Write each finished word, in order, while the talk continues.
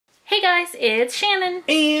Hey guys, it's Shannon.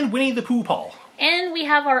 And Winnie the Pooh Paul. And we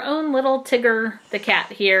have our own little Tigger the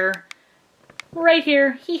cat here. Right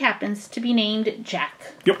here. He happens to be named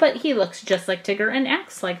Jack. Yep. But he looks just like Tigger and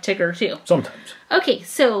acts like Tigger too. Sometimes. Okay,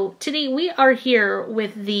 so today we are here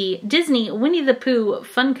with the Disney Winnie the Pooh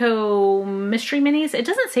Funko mystery minis. It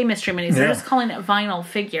doesn't say mystery minis. They're just calling it vinyl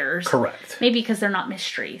figures. Correct. Maybe because they're not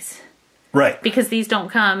mysteries. Right. Because these don't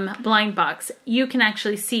come blind box. You can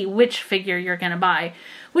actually see which figure you're going to buy,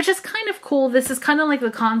 which is kind of cool. This is kind of like the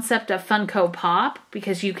concept of Funko Pop,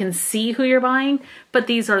 because you can see who you're buying, but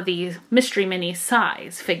these are the mystery mini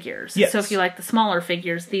size figures. Yes. So if you like the smaller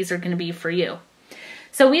figures, these are going to be for you.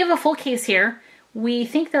 So we have a full case here. We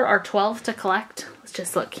think there are 12 to collect. Let's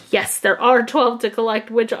just look. Yes, there are 12 to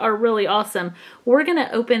collect, which are really awesome. We're going to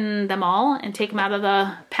open them all and take them out of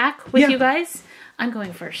the pack with you guys. I'm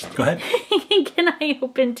going first. Go ahead. Can I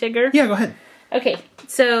open Tigger? Yeah, go ahead. Okay,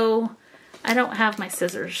 so I don't have my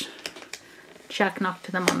scissors. Jack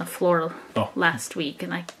knocked them on the floor last week,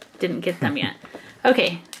 and I didn't get them yet.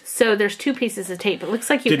 Okay, so there's 2 pieces of tape. It looks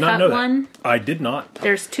like you cut one. I did not.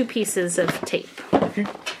 There's 2 pieces of tape.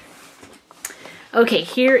 Okay,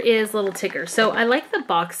 here is little Tigger. So I like the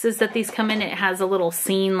boxes that these come in. It has a little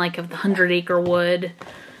scene like of the 100-acre wood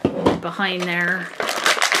behind there.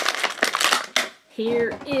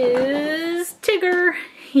 Here is Tigger.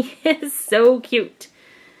 He is so cute.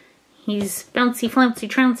 He's bouncy, flouncy,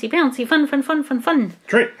 trouncy, bouncy, fun, fun, fun, fun, fun.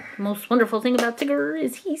 Great. The most wonderful thing about Tigger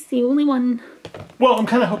is he's the only one. Well, I'm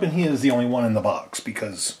kind of hoping he is the only one in the box,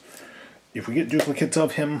 because if we get duplicates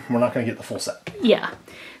of him, we're not going to get the full set. Yeah.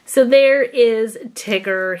 So there is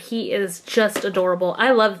Tigger. He is just adorable.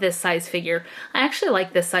 I love this size figure. I actually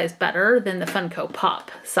like this size better than the Funko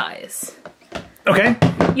Pop size. Okay.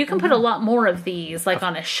 You can put a lot more of these, like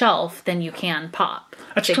on a shelf, than you can Pop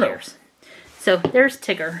figures. True. So there's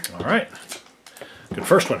Tigger. All right. Good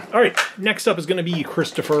first one. All right. Next up is going to be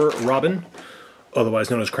Christopher Robin, otherwise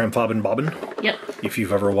known as Cramfobbin Bobbin. Yep. If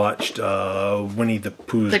you've ever watched Winnie the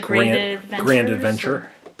Pooh's Grand Adventure,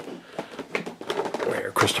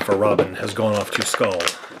 where Christopher Robin has gone off to Skull.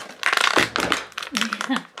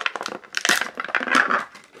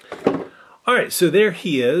 All right, so there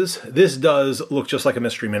he is. This does look just like a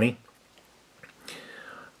mystery mini.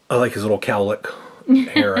 I like his little cowlick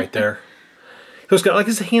hair right there. So it's got like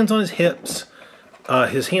his hands on his hips.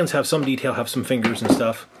 His hands have some detail, have some fingers and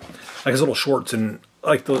stuff. Like his little shorts and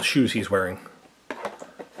like the shoes he's wearing.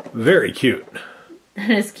 Very cute. That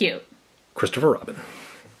is cute. Christopher Robin.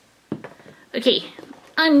 Okay,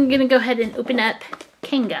 I'm gonna go ahead and open up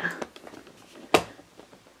Kanga.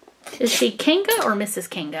 Is she Kanga or Mrs.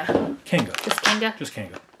 Kanga? Kanga. Just Kanga? Just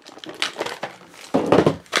Kanga.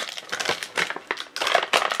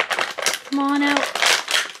 Come on out.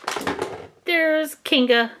 There's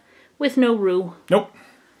Kanga with no Roo. Nope.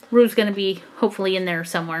 Roo's gonna be hopefully in there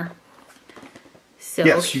somewhere. So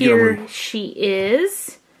yes, here she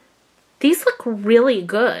is. These look really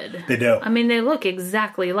good. They do. I mean, they look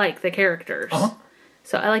exactly like the characters. Uh-huh.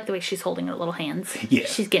 So I like the way she's holding her little hands. Yeah.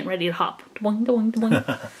 She's getting ready to hop. Doing, doing, doing.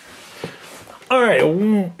 All right,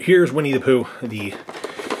 here's Winnie the Pooh, the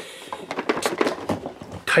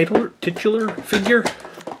titular figure.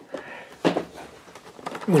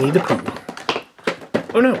 Winnie the Pooh.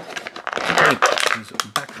 Oh no, he's a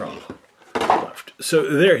backdrop left. So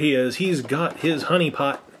there he is. He's got his honey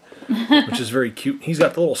pot, which is very cute. He's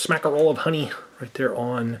got the little smackerel of honey right there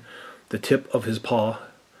on the tip of his paw.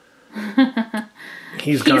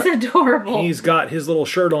 He's adorable. He's got his little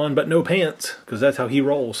shirt on, but no pants, because that's how he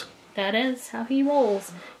rolls. That is how he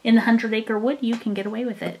rolls. In the 100-acre wood, you can get away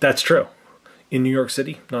with it. That's true. In New York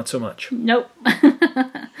City, not so much. Nope.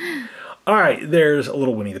 All right, there's a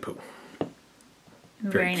little Winnie the Pooh.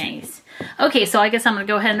 Very nice. Okay, so I guess I'm going to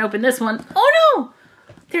go ahead and open this one. Oh, no!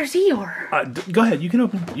 There's Eeyore. Go ahead. You can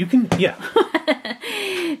open. You can, yeah.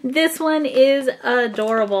 This one is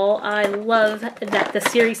adorable. I love that the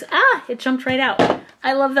series... Ah, it jumped right out.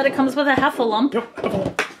 I love that it comes with a Heffalump. Yep,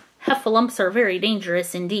 Heffalump. Heffalumps are very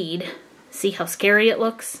dangerous indeed. See how scary it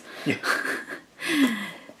looks? Yeah.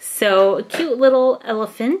 So, a cute little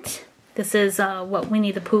elephant. This is what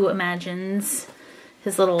Winnie the Pooh imagines.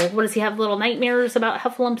 His little, what does he have, little nightmares about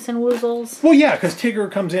Heffalumps and Woozles? Well, yeah, because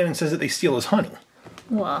Tigger comes in and says that they steal his honey.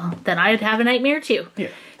 Well, then I'd have a nightmare too. Yeah.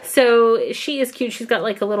 So, she is cute. She's got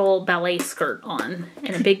like a little ballet skirt on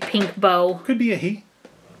and a big pink bow. Could be a he.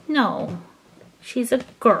 No. She's a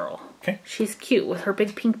girl. Okay. She's cute with her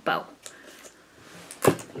big pink bow.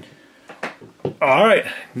 All right,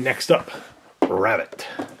 next up, Rabbit.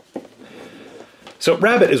 So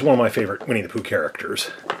Rabbit is one of my favorite Winnie the Pooh characters.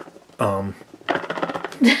 Rabbit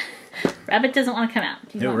doesn't want to come out.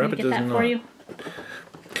 Do you want me to get that for you?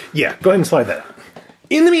 Yeah, go ahead and slide that out.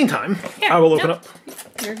 In the meantime, Here, I will open up.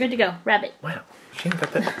 You're good to go. Rabbit. Wow, she ain't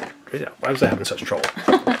got that straight out. Why was I having such trouble?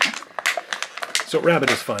 So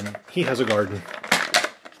Rabbit is fun. He has a garden.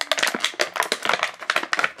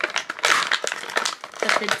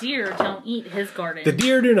 But the deer don't eat his garden. The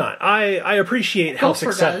deer do not. I appreciate how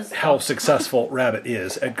Gopher how successful Rabbit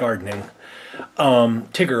is at gardening.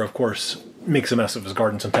 Tigger, of course, makes a mess of his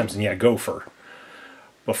garden sometimes, and yeah, Gopher.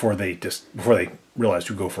 Before they realized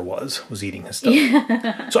who Gopher was eating his stuff.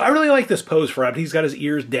 Yeah. So I really like this pose for Rabbit. He's got his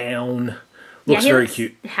ears down. Looks very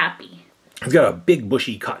cute. Happy. He's got a big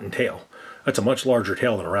bushy cotton tail. That's a much larger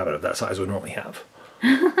tail than a rabbit of that size would normally have.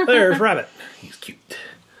 There's Rabbit. He's cute.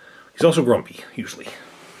 He's also grumpy, usually.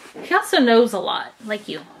 He also knows a lot, like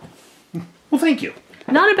you. Well, thank you.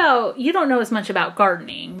 You don't know as much about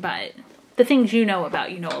gardening, but the things you know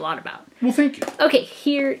about, you know a lot about. Well, thank you. Okay,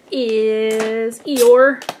 here is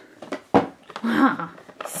Eeyore. Ah,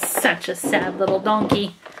 such a sad little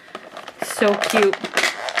donkey. So cute.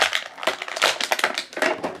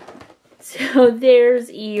 So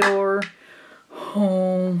there's Eeyore.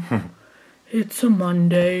 Home. It's a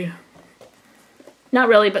Monday. Not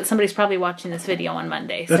really, but somebody's probably watching this video on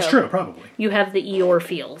Monday. That's true, probably. You have the Eeyore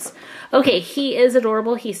feels. Okay, he is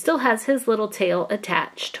adorable. He still has his little tail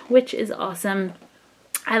attached, which is awesome.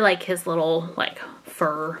 I like his little, like,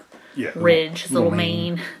 fur ridge, his little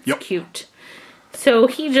mane. It's cute. So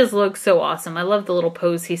he just looks so awesome. I love the little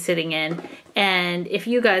pose he's sitting in. And if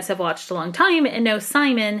you guys have watched a long time and know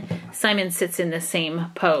Simon sits in the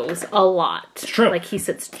same pose a lot. It's true. Like he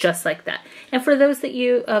sits just like that. And for those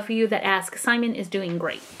of you that ask, Simon is doing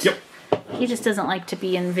great. Yep. He just doesn't like to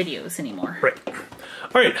be in videos anymore. Right.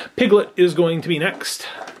 All right, Piglet is going to be next.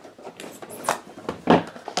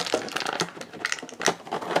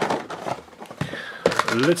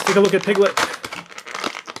 Let's take a look at Piglet.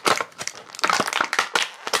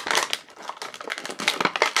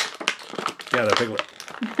 Yeah, that Piglet.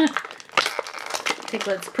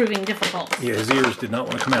 Piglet's proving difficult. Yeah, his ears did not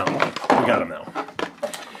want to come out. We got him now.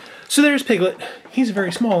 So there's Piglet. He's a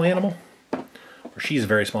very small animal. Or she's a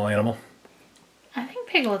very small animal. I think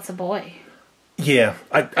Piglet's a boy. Yeah,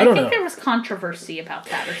 I don't know. I think there was controversy about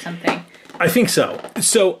that or something. I think so.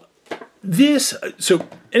 So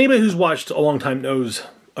anybody who's watched a long time knows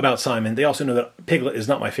about Simon. They also know that Piglet is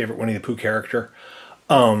not my favorite Winnie the Pooh character.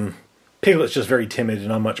 Piglet's just very timid,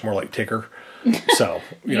 and I'm much more like Tigger. So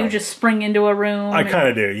you just spring into a room. I kind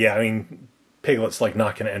of do. Yeah, I mean, Piglet's like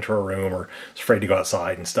not going to enter a room or is afraid to go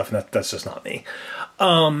outside and stuff, and that's just not me.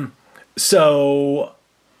 So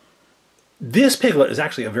this Piglet is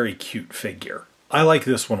actually a very cute figure. I like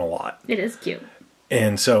this one a lot. It is cute.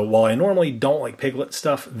 And so while I normally don't like Piglet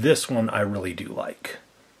stuff, this one I really do like.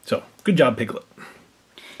 So good job, Piglet.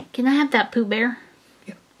 Can I have that Pooh Bear?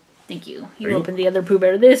 Yeah. Thank you. You opened the other Pooh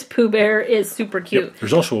Bear. This Pooh Bear is super cute. Yep.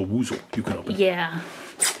 There's also a woozle you can open. Yeah.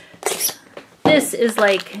 This is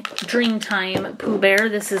like Dreamtime Pooh Bear.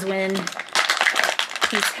 This is when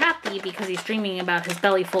he's happy because he's dreaming about his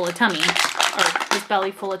belly full of tummy. Or his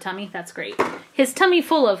belly full of tummy. That's great. His tummy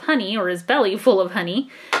full of honey, or his belly full of honey.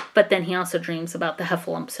 But then he also dreams about the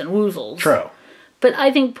heffalumps and woozles. True. But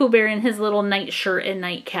I think Pooh Bear in his little nightshirt and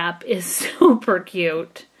nightcap is super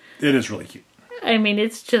cute. It is really cute. I mean,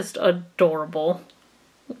 it's just adorable.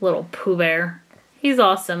 Little Pooh Bear. He's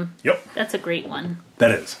awesome. Yep. That's a great one.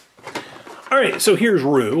 That is. All right, so here's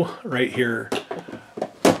Roo right here.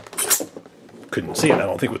 Couldn't see it, I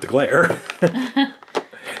don't think, with the glare.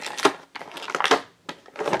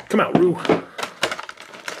 Come out, Roo.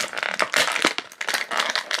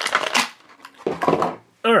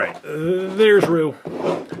 All right, there's Roo.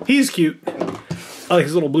 He's cute. I like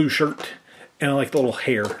his little blue shirt, and I like the little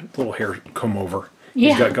hair comb over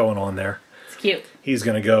he's got going on there. It's cute. He's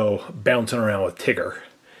gonna go bouncing around with Tigger,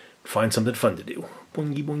 find something fun to do.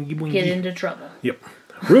 Boingy, boingy, boingy. Get into trouble. Yep.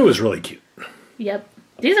 Roo is really cute. Yep.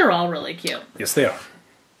 These are all really cute. Yes, they are.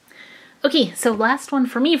 Okay, so last one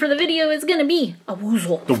for me for the video is gonna be a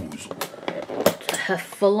woozle. The woozle. The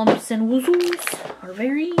heffalumps and woozles are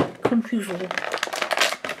very confusing.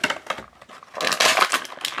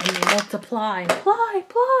 And they multiply. Ply.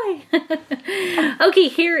 Okay,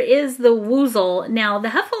 here is the woozle. Now, the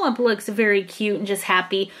heffalump looks very cute and just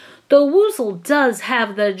happy. The woozle does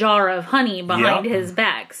have the jar of honey behind his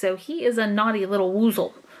back, so he is a naughty little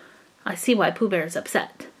woozle. I see why Pooh Bear is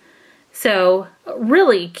upset. So,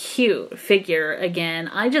 really cute figure again.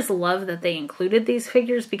 I just love that they included these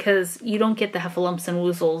figures because you don't get the heffalumps and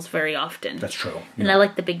woozles very often. That's true. And I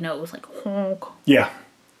like the big nose, like honk. Yeah.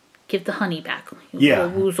 Give the honey back, you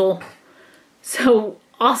little woozle. So,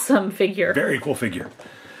 awesome figure. Very cool figure.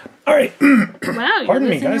 All right. Wow, you're Pardon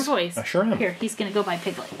me, losing your guys. voice. I sure am. Here, he's going to go by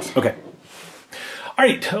Piglet. Okay. All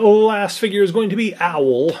right. Last figure is going to be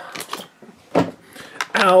Owl.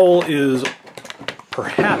 Owl is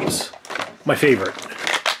perhaps my favorite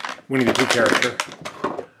Winnie the Pooh character.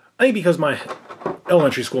 I think because my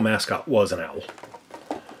elementary school mascot was an owl.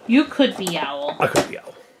 You could be Owl. I could be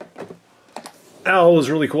Owl. Owl is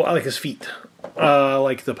really cool. I like his feet. I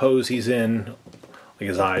like the pose he's in. I like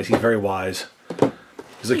his eyes. He's very wise.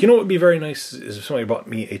 He's like, you know what would be very nice is if somebody bought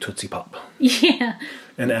me a Tootsie Pop. Yeah.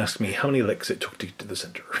 And asked me how many licks it took to get to the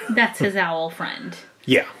center. That's his owl friend.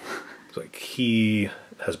 Yeah. It's like, he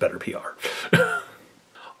has better PR.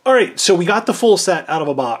 All right, so we got the full set out of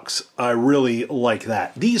a box. I really like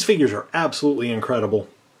that. These figures are absolutely incredible.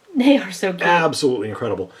 They are so good. Absolutely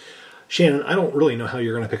incredible. Shannon, I don't really know how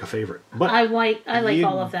you're going to pick a favorite. But I like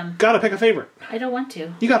all of them. Gotta pick a favorite. I don't want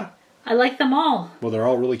to. You gotta. I like them all. Well, they're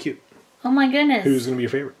all really cute. Oh my goodness. Who's going to be your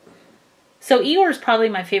favorite? So Eeyore's probably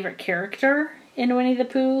my favorite character in Winnie the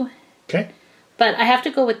Pooh. Okay. But I have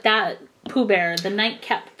to go with that Pooh Bear, the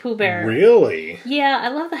nightcap Pooh Bear. Really? Yeah, I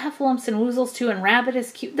love the Heffalumps and Woozles too, and Rabbit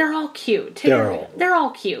is cute. They're all cute. They're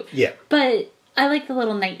all cute. Yeah. But I like the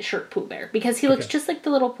little nightshirt Pooh Bear because he looks just like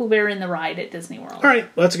the little Pooh Bear in the ride at Disney World. All right,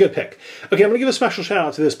 well, that's a good pick. Okay, I'm going to give a special shout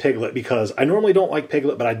out to this Piglet because I normally don't like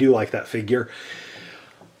Piglet, but I do like that figure.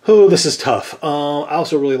 Oh, this is tough. I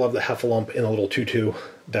also really love the Heffalump in a little tutu.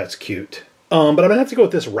 That's cute. But I'm going to have to go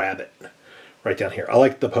with this rabbit right down here. I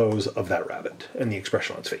like the pose of that rabbit and the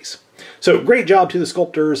expression on its face. So great job to the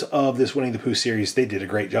sculptors of this Winnie the Pooh series. They did a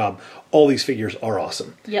great job. All these figures are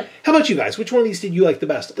awesome. Yep. How about you guys? Which one of these did you like the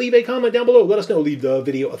best? Leave a comment down below. Let us know. Leave the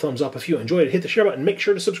video a thumbs up if you enjoyed it. Hit the share button. Make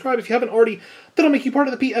sure to subscribe if you haven't already. That'll make you part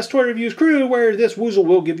of the PS Toy Reviews crew where this woozle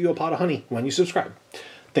will give you a pot of honey when you subscribe.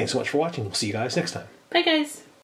 Thanks so much for watching. We'll see you guys next time. Bye, guys.